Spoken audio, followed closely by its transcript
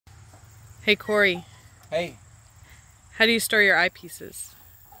Hey Corey, Hey, how do you store your eyepieces?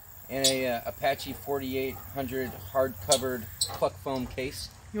 in a Apache 4800 hard-covered pluck foam case.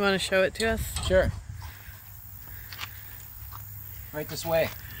 You want to show it to us? Sure. Right this way.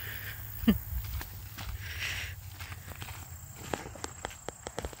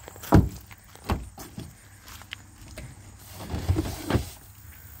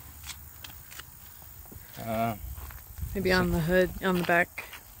 Maybe on the hood, on the back.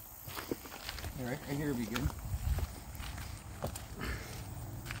 Right here would be good.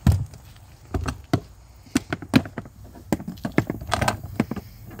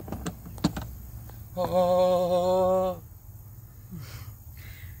 Oh.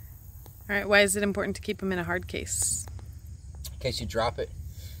 Alright, why is it important to keep them in a hard case? In case you drop it.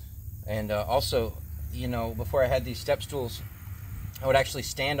 And also, you know, before I had these step stools, I would actually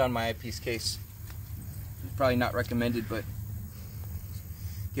stand on my eyepiece case. Probably not recommended, but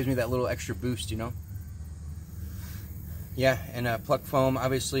gives me that little extra boost, you know. Yeah, and pluck foam,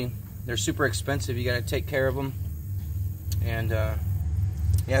 obviously they're super expensive. You got to take care of them. And yeah,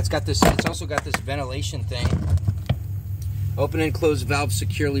 it's also got this ventilation thing. Open and close valve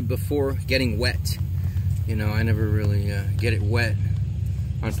securely before getting wet. You know, I never really get it wet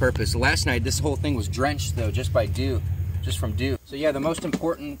on purpose. Last night this whole thing was drenched though, just by dew. Just from dew. So yeah, the most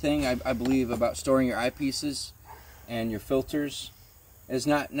important thing I believe about storing your eyepieces and your filters is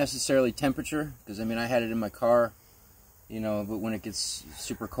not necessarily temperature, because I mean I had it in my car, you know, but when it gets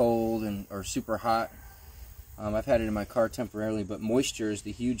super cold or super hot, I've had it in my car temporarily, but moisture is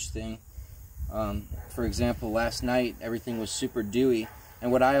the huge thing. For example, last night everything was super dewy,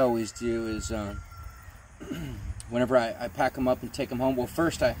 and what I always do is whenever I pack them up and take them home, well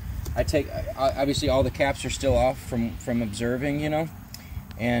first I take, obviously all the caps are still off from observing, you know,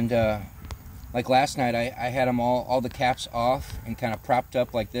 and like last night I had them all the caps off and kind of propped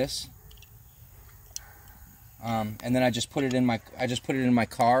up like this, and then I just put it in my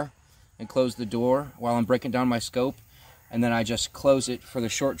car and close the door while I'm breaking down my scope, and then I just close it for the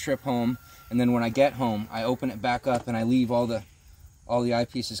short trip home, and then when I get home I open it back up and I leave all the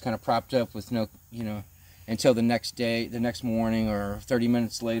eyepieces kind of propped up with no, you know, until the next day, the next morning, or 30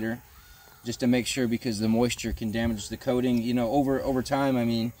 minutes later, just to make sure, because the moisture can damage the coating. You know, over time, I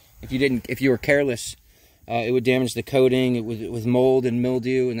mean, if you were careless, it would damage the coating with mold and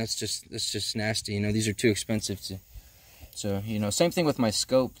mildew, and that's just nasty. You know, these are too expensive to. So you know, same thing with my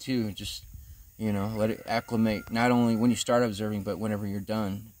scope too. Just, you know, let it acclimate. Not only when you start observing, but whenever you're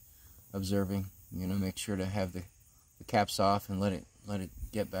done observing. You know, make sure to have the caps off and let it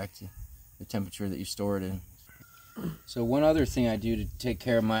get back to the temperature that you store it in. So one other thing I do to take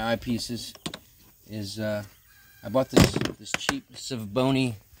care of my eyepieces is I bought this cheap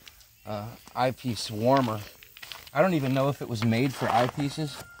Savoni Eyepiece Warmer. I don't even know if it was made for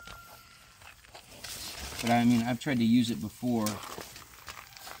eyepieces, but I mean I've tried to use it before.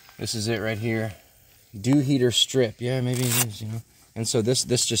 This is it right here, dew heater strip. Yeah, maybe it is, you know. And so this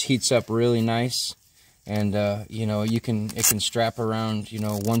just heats up really nice. And you know, it can strap around, you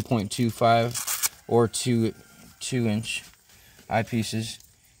know, 1.25 or 2-inch eyepieces,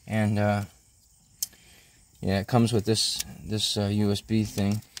 and yeah, it comes with this USB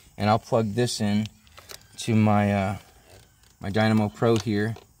thing, and I'll plug this in to my my Dynamo Pro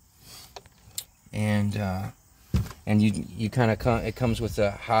here, and you kind of it comes with a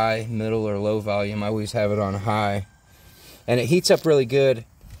high, middle, or low volume. I always have it on high, and it heats up really good.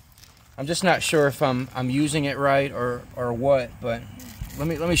 I'm just not sure if I'm using it right or what, but let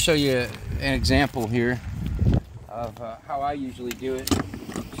me show you an example here of how I usually do it.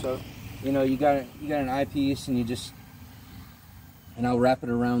 So, you know, you got an eyepiece, and I'll wrap it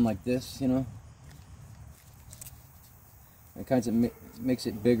around like this, you know. It kind of makes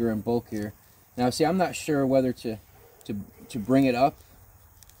it bigger and bulkier. Now, see, I'm not sure whether to bring it up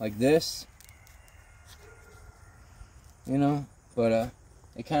like this, you know, but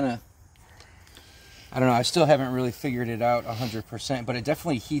it kind of, I don't know, I still haven't really figured it out 100%, but it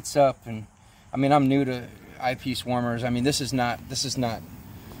definitely heats up. And I mean, I'm new to eyepiece warmers. I mean, it's not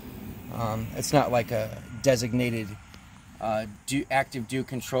like a designated active dew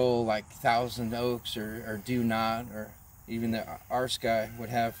control like Thousand Oaks or Do Not, or even the R-Sky would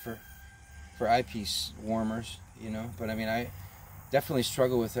have for eyepiece warmers, you know. But I mean, I definitely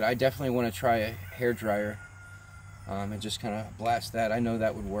struggle with it. I definitely want to try a hair dryer and just kind of blast that. I know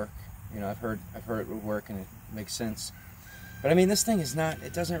that would work. You know, I've heard it would work, and it makes sense. But I mean, this thing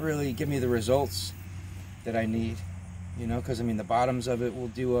it doesn't really give me the results that I need, you know, because I mean the bottoms of it will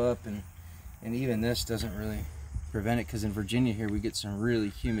dew up, and even this doesn't really prevent it, because in Virginia here we get some really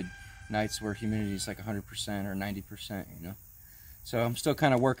humid nights where humidity is like 100% or 90%, you know. So I'm still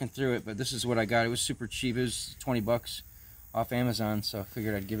kind of working through it, but this is what I got. It was super cheap. It was 20 bucks off Amazon, so I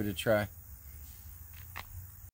figured I'd give it a try.